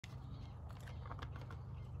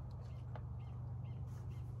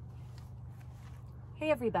Hey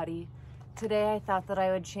everybody! Today I thought that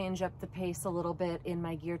I would change up the pace a little bit in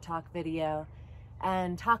my gear talk video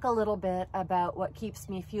and talk a little bit about what keeps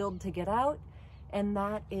me fueled to get out, and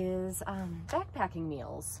that is backpacking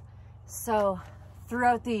meals. So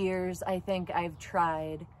throughout the years, I think I've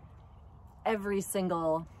tried every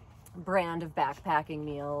single brand of backpacking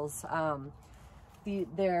meals.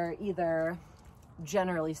 They're either,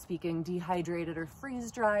 generally speaking, dehydrated or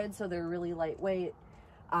freeze-dried, so they're really lightweight.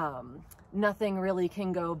 Nothing really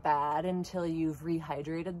can go bad until you've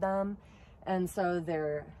rehydrated them. And so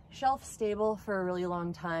they're shelf stable for a really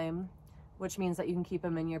long time, which means that you can keep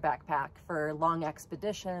them in your backpack for long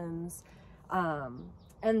expeditions.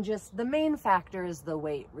 And just the main factor is the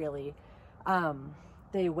weight, really.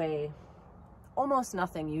 They weigh almost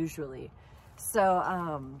nothing usually.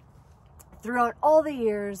 So throughout all the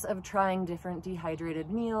years of trying different dehydrated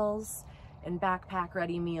meals and backpack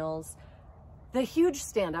ready meals, the huge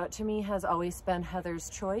standout to me has always been Heather's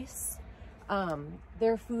Choice.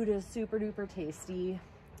 Their food is super duper tasty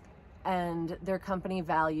and their company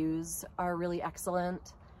values are really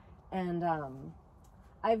excellent. And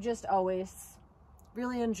I've just always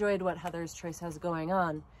really enjoyed what Heather's Choice has going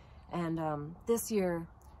on. And this year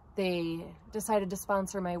they decided to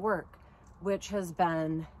sponsor my work, which has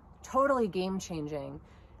been totally game-changing,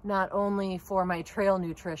 not only for my trail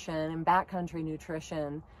nutrition and backcountry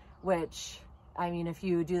nutrition, which, I mean, if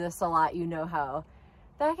you do this a lot, you know how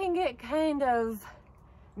that can get kind of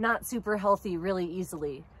not super healthy really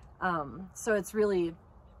easily. So it's really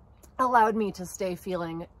allowed me to stay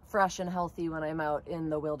feeling fresh and healthy when I'm out in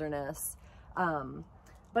the wilderness.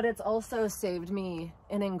 But it's also saved me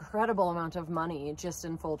an incredible amount of money, just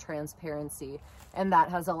in full transparency. And that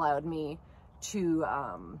has allowed me to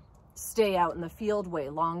stay out in the field way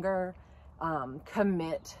longer,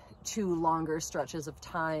 commit to longer stretches of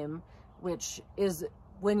time, which is,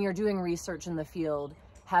 when you're doing research in the field,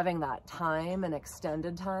 having that time and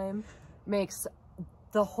extended time makes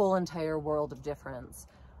the whole entire world of difference.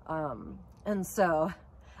 And so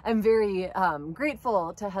I'm very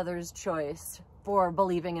grateful to Heather's Choice for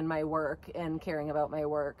believing in my work and caring about my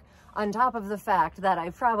work, on top of the fact that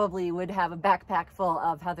I probably would have a backpack full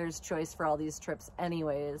of Heather's Choice for all these trips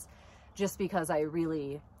anyways, just because I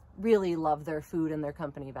really, really love their food and their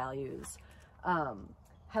company values.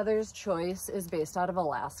 Heather's Choice is based out of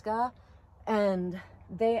Alaska, and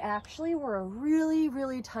they actually were a really,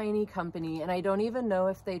 really tiny company, and I don't even know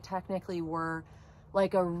if they technically were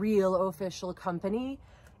like a real official company.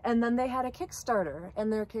 And then they had a Kickstarter, and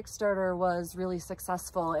their Kickstarter was really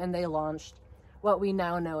successful, and they launched what we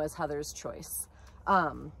now know as Heather's Choice.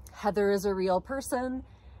 Heather is a real person,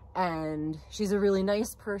 and she's a really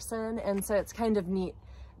nice person, and so it's kind of neat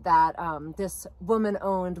that this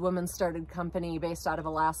woman-owned, woman-started company based out of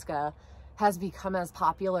Alaska has become as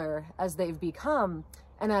popular as they've become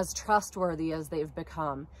and as trustworthy as they've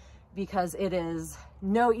become, because it is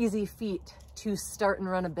no easy feat to start and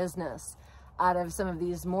run a business out of some of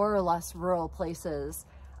these more or less rural places.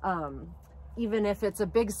 Even if it's a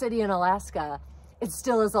big city in Alaska, it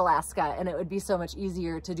still is Alaska, and it would be so much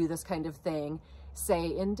easier to do this kind of thing, say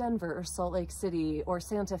in Denver or Salt Lake City or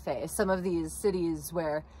Santa Fe, some of these cities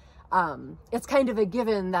where it's kind of a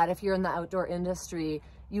given that if you're in the outdoor industry,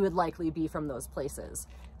 you would likely be from those places.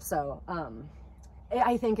 So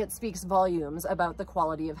I think it speaks volumes about the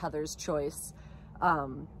quality of Heather's Choice,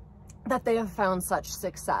 that they have found such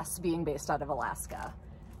success being based out of Alaska.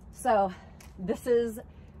 So this is,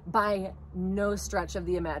 by no stretch of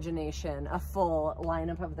the imagination, a full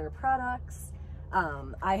lineup of their products.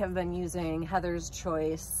 I have been using Heather's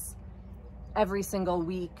Choice every single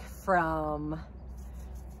week from,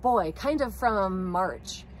 kind of from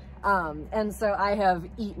March. And so I have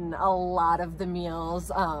eaten a lot of the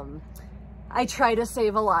meals. I try to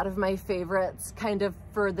save a lot of my favorites kind of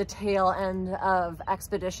for the tail end of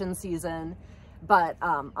expedition season, but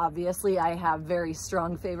obviously I have very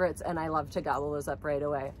strong favorites, and I love to gobble those up right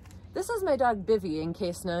away. This is my dog Bivy, in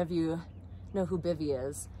case none of you know who Bivy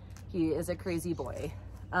is. He is a crazy boy.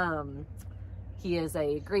 He is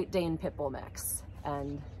a Great Dane Pit Bull mix,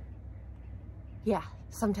 and yeah,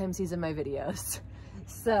 sometimes he's in my videos.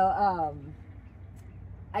 So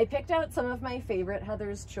I picked out some of my favorite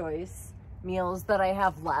Heather's Choice meals that I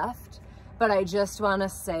have left, but I just want to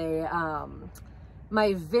say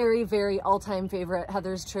my very, very all-time favorite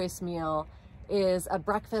Heather's Choice meal is a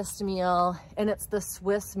breakfast meal, and it's the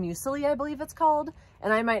Swiss muesli, I believe it's called.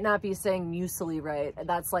 And I might not be saying muesli right.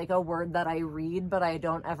 That's like a word that I read, but I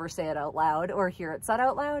don't ever say it out loud or hear it said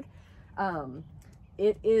out loud.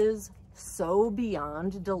 It is so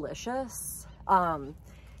beyond delicious.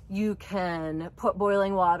 You can put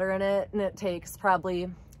boiling water in it, and it takes probably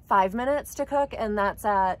 5 minutes to cook, and that's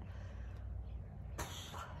at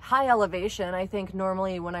high elevation. I think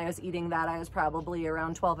normally when I was eating that, I was probably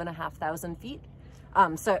around 12,500 feet.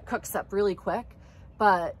 So it cooks up really quick.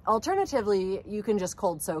 But alternatively, you can just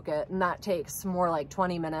cold soak it, and that takes more like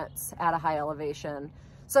 20 minutes at a high elevation.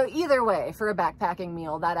 So either way, for a backpacking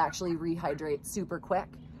meal, that actually rehydrates super quick.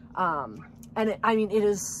 And I mean, it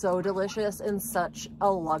is so delicious and such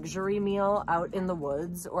a luxury meal out in the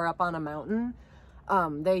woods or up on a mountain.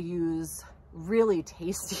 They use really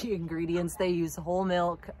tasty ingredients. They use whole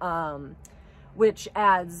milk, which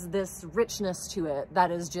adds this richness to it that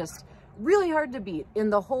is just really hard to beat. In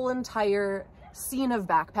the whole entire scene of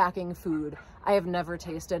backpacking food, I have never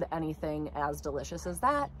tasted anything as delicious as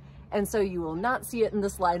that. And so you will not see it in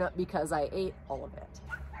this lineup because I ate all of it.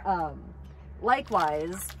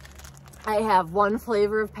 Likewise, I have one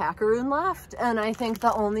flavor of Packaroon left, and I think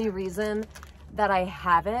the only reason that I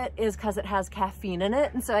have it is because it has caffeine in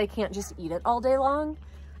it, and so I can't just eat it all day long.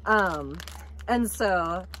 And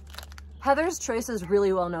so Heather's Choice is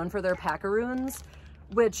really well known for their Packaroons,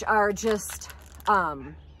 which are just,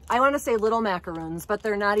 I want to say little macaroons, but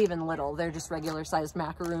they're not even little. They're just regular sized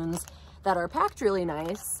macaroons that are packed really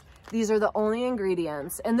nice. These are the only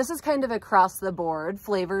ingredients, and this is kind of across the board.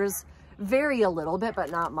 Flavors vary a little bit,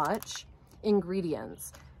 but not much.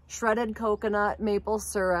 Ingredients: shredded coconut, maple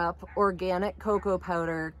syrup, organic cocoa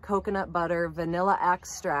powder, coconut butter, vanilla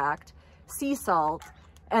extract, sea salt,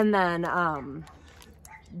 and then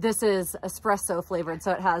this is espresso flavored,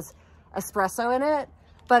 so it has espresso in it.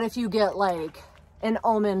 But if you get like an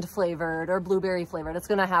almond flavored or blueberry flavored, it's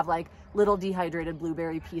gonna have like little dehydrated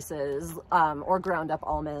blueberry pieces or ground up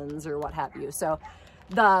almonds or what have you. So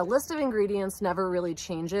the list of ingredients never really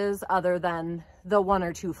changes other than the 1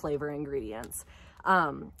 or 2 flavor ingredients.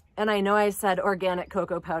 And I know I said organic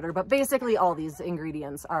cocoa powder, but basically all these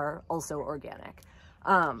ingredients are also organic.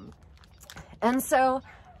 And so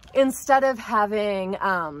instead of having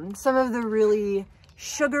some of the really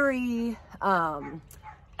sugary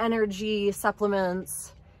energy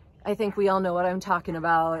supplements, I think we all know what I'm talking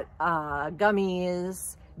about,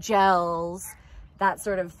 gummies, gels, that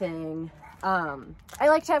sort of thing, I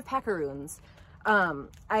like to have Packaroons.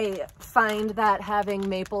 I find that having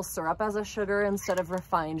maple syrup as a sugar instead of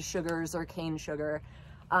refined sugars or cane sugar,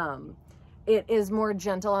 it is more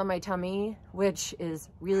gentle on my tummy, which is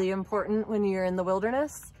really important when you're in the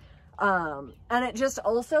wilderness. And it just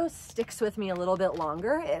also sticks with me a little bit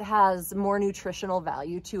longer. It has more nutritional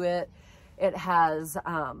value to it. It has,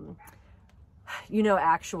 you know,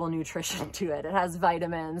 actual nutrition to it. It has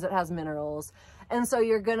vitamins, it has minerals. And so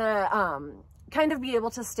you're gonna kind of be able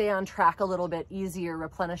to stay on track a little bit easier,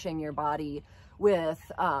 replenishing your body with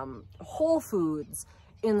whole foods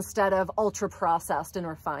instead of ultra processed and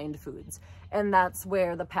refined foods. And that's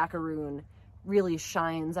where the Packaroon really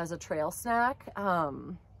shines as a trail snack.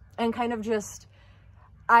 And kind of just,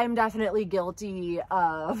 I'm definitely guilty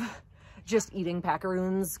of just eating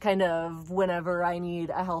Packaroons kind of whenever I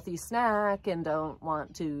need a healthy snack and don't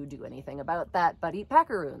want to do anything about that, but eat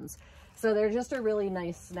Packaroons. So they're just a really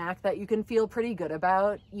nice snack that you can feel pretty good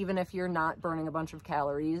about, even if you're not burning a bunch of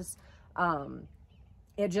calories.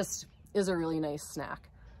 It just is a really nice snack.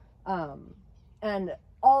 And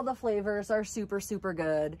all the flavors are super, super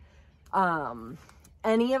good.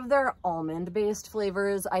 Any of their almond-based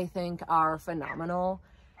flavors, I think, are phenomenal.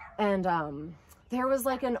 And there was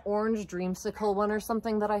like an orange dreamsicle one or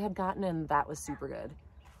something that I had gotten, and that was super good.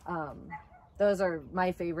 Those are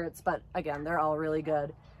my favorites, but again, they're all really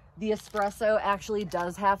good. The espresso actually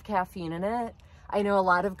does have caffeine in it. I know a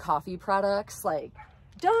lot of coffee products like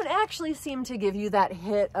don't actually seem to give you that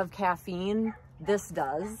hit of caffeine. This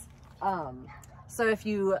does. So if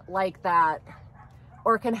you like that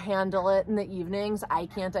or can handle it in the evenings, I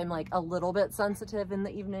can't. I'm like a little bit sensitive in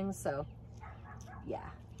the evenings, so yeah.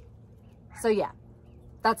 So yeah,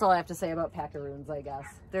 that's all I have to say about Packaroons, I guess.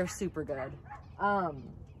 They're super good.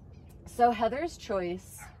 So Heather's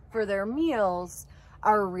Choice for their meals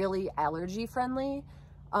are really allergy friendly,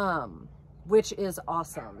 which is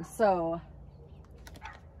awesome. So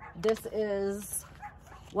this is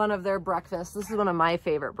one of their breakfasts. This is one of my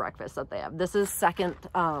favorite breakfasts that they have. This is second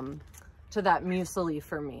to that muesli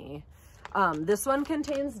for me. This one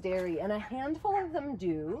contains dairy, and a handful of them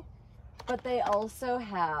do, but they also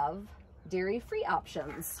have dairy-free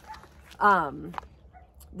options.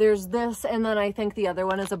 There's this, and then I think the other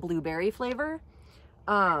one is a blueberry flavor,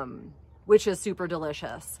 which is super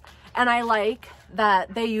delicious. And I like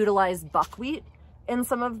that they utilize buckwheat in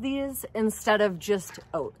some of these instead of just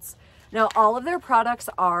oats. Now, all of their products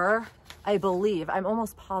are, I believe, I'm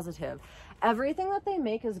almost positive, everything that they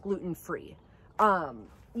make is gluten-free.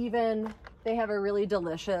 even they have a really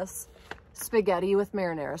delicious spaghetti with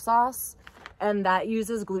marinara sauce, and that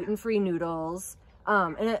uses gluten-free noodles.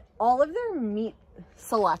 And all of their meat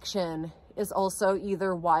selection is also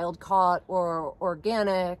either wild caught or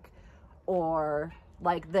organic or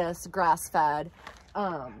like this grass-fed.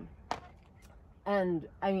 And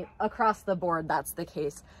I mean, across the board, that's the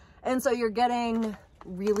case. And so you're getting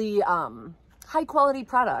really high quality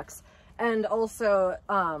products, and also,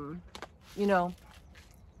 you know,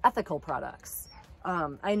 ethical products.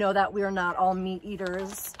 I know that we're not all meat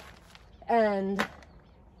eaters, and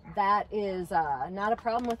that is not a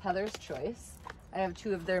problem with Heather's Choice. I have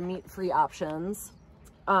 2 of their meat-free options.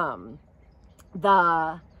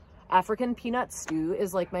 The African peanut stew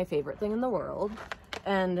is like my favorite thing in the world.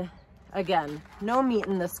 And again, no meat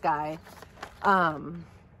in this guy.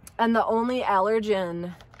 And the only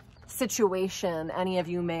allergen situation any of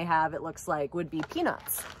you may have, it looks like, would be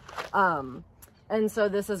peanuts. And so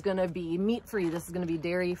this is going to be meat-free, this is going to be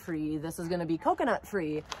dairy-free, this is going to be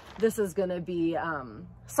coconut-free, this is going to be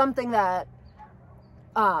something that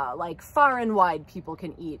like far and wide people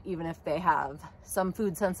can eat, even if they have some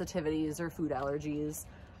food sensitivities or food allergies.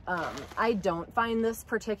 I don't find this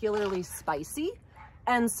particularly spicy,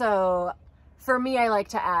 and so for me, I like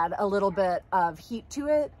to add a little bit of heat to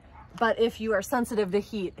it. But if you are sensitive to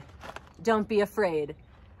heat, don't be afraid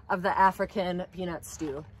of the African peanut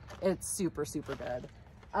stew. It's super, super good.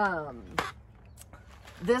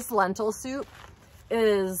 This lentil soup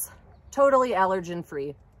is totally allergen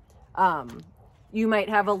free. You might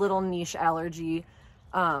have a little niche allergy,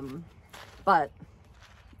 but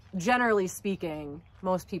generally speaking,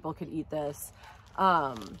 most people could eat this.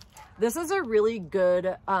 This is a really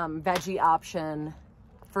good veggie option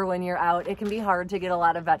for when you're out. It can be hard to get a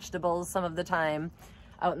lot of vegetables some of the time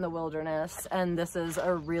out in the wilderness, and this is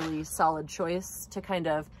a really solid choice to kind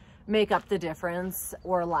of make up the difference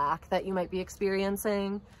or lack that you might be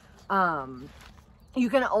experiencing. You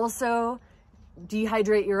can also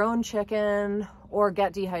dehydrate your own chicken or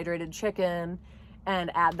get dehydrated chicken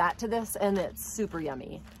and add that to this, and it's super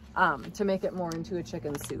yummy to make it more into a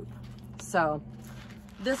chicken soup. So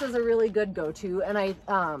this is a really good go-to, and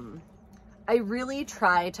I really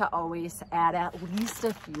try to always add at least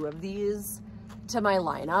a few of these to my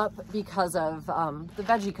lineup because of the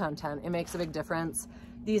veggie content. It makes a big difference.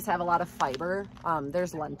 These have a lot of fiber.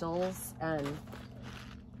 There's lentils, and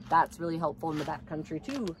that's really helpful in the backcountry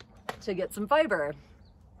too, to get some fiber.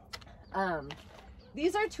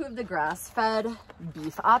 These are 2 of the grass-fed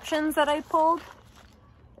beef options that I pulled.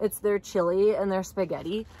 It's their chili and their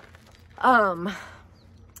spaghetti.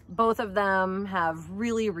 Both of them have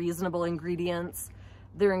really reasonable ingredients.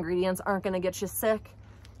 Their ingredients aren't going to get you sick.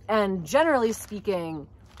 And generally speaking,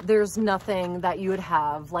 there's nothing that you would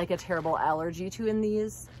have like a terrible allergy to in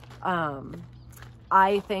these.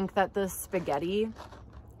 I think that the spaghetti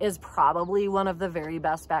is probably one of the very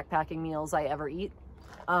best backpacking meals I ever eat.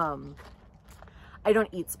 I don't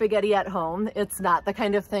eat spaghetti at home. It's not the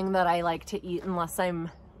kind of thing that I like to eat unless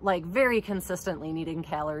I'm like very consistently needing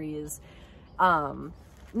calories.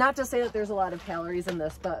 Not to say that there's a lot of calories in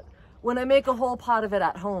this, but when I make a whole pot of it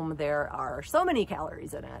at home, there are so many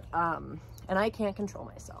calories in it, and I can't control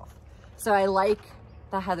myself. So I like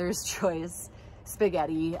the Heather's Choice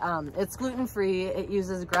spaghetti. It's gluten-free, it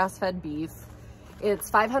uses grass-fed beef. It's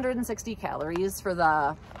 560 calories for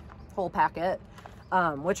the whole packet,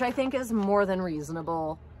 which I think is more than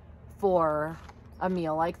reasonable for a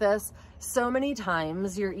meal like this. So many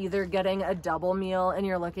times you're either getting a double meal and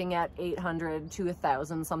you're looking at 800 to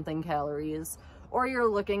 1,000 something calories, or you're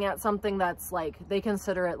looking at something that's like, they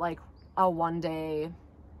consider it like a one-time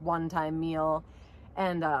meal,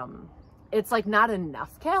 and it's like not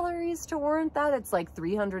enough calories to warrant that. It's like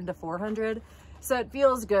 300 to 400. So it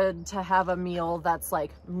feels good to have a meal that's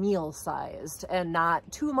like meal sized and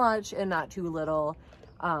not too much and not too little.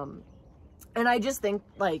 And I just think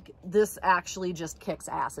like this actually just kicks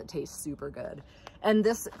ass. It tastes super good. And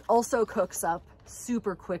this also cooks up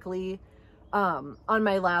super quickly. On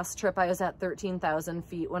my last trip, I was at 13,000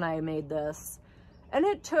 feet when I made this, and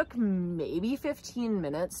it took maybe 15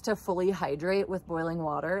 minutes to fully hydrate with boiling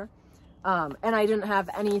water. And I didn't have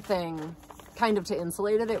anything kind of to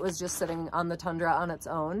insulate it. It was just sitting on the tundra on its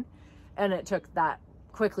own, and it took that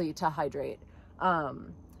quickly to hydrate.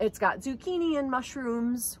 It's got zucchini and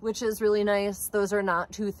mushrooms, which is really nice. Those are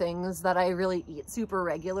not 2 things that I really eat super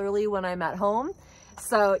regularly when I'm at home.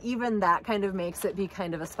 So even that kind of makes it be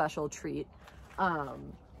kind of a special treat.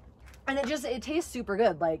 And it tastes super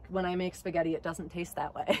good. Like when I make spaghetti, it doesn't taste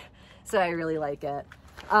that way. So I really like it.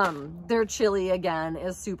 Their chili again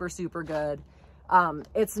is super, super good.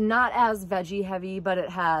 It's not as veggie heavy, but it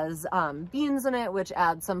has beans in it, which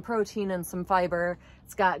add some protein and some fiber.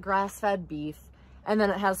 It's got grass-fed beef, and then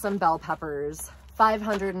it has some bell peppers.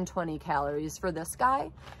 520 calories for this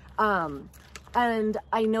guy. And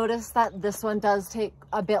I noticed that this one does take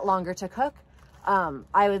a bit longer to cook.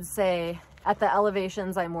 I would say at the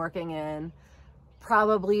elevations I'm working in,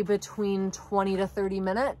 probably between 20 to 30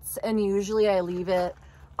 minutes. And usually I leave it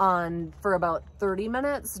on for about 30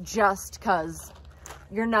 minutes just because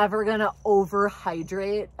you're never gonna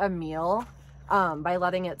overhydrate a meal by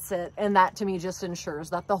letting it sit. And that to me just ensures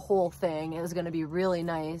that the whole thing is gonna be really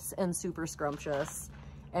nice and super scrumptious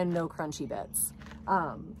and no crunchy bits.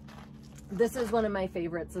 This is one of my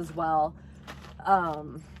favorites as well.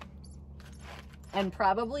 And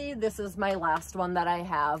probably this is my last one that I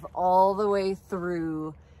have all the way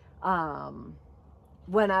through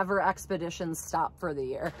whenever expeditions stop for the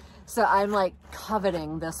year. So I'm like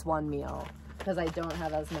coveting this one meal because I don't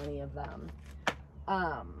have as many of them.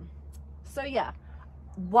 So yeah,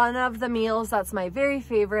 one of the meals that's my very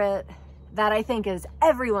favorite, that I think is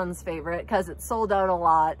everyone's favorite because it's sold out a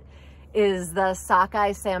lot, is the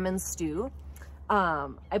sockeye salmon stew.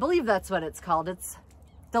 I believe that's what it's called. It's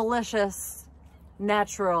delicious,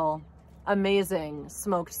 natural, amazing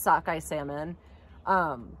smoked sockeye salmon.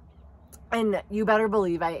 And you better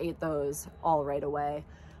believe I ate those all right away.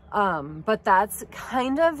 But that's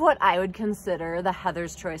kind of what I would consider the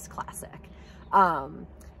Heather's Choice classic.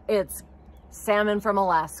 It's salmon from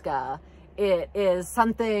Alaska. It is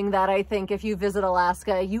something that I think if you visit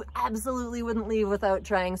Alaska, you absolutely wouldn't leave without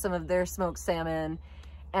trying some of their smoked salmon.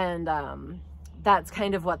 And that's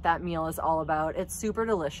kind of what that meal is all about. It's super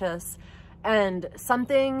delicious. And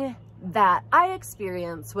something that I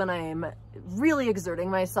experience when I'm really exerting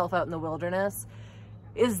myself out in the wilderness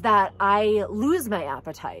is that I lose my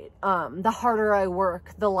appetite. The harder I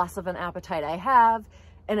work, the less of an appetite I have.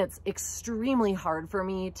 And it's extremely hard for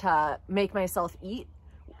me to make myself eat.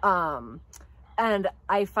 And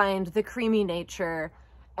I find the creamy nature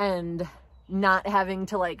and not having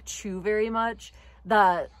to like chew very much,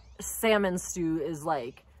 the salmon stew is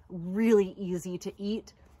like really easy to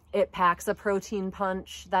eat. It packs a protein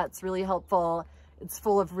punch that's really helpful. It's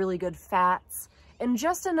full of really good fats and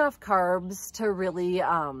just enough carbs to really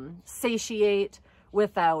satiate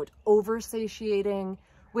without over-satiating,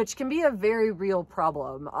 which can be a very real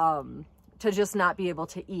problem, to just not be able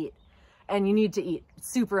to eat. And you need to eat, it's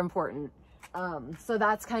super important. So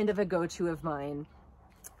that's kind of a go-to of mine.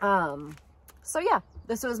 So yeah,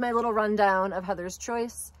 this was my little rundown of Heather's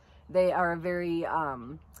Choice. They are a very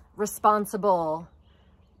responsible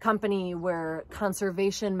company where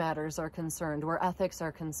conservation matters are concerned, where ethics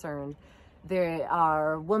are concerned. They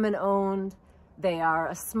are woman-owned. They are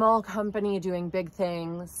a small company doing big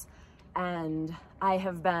things. And I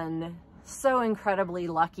have been so incredibly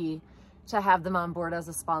lucky to have them on board as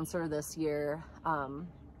a sponsor this year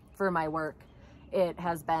for my work. It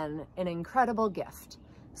has been an incredible gift.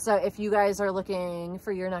 So if you guys are looking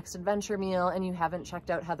for your next adventure meal and you haven't checked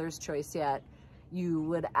out Heather's Choice yet, you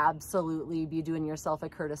would absolutely be doing yourself a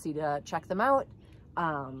courtesy to check them out.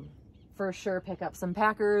 For sure, pick up some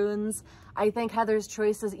packaroons. I think Heather's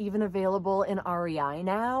Choice is even available in REI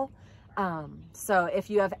now. So if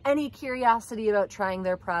you have any curiosity about trying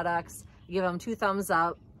their products, give them 2 thumbs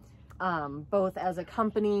up, both as a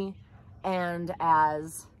company and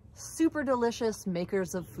as super delicious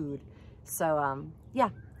makers of food. So yeah,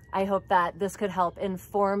 I hope that this could help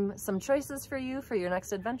inform some choices for you for your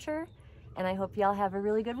next adventure. And I hope y'all have a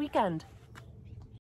really good weekend.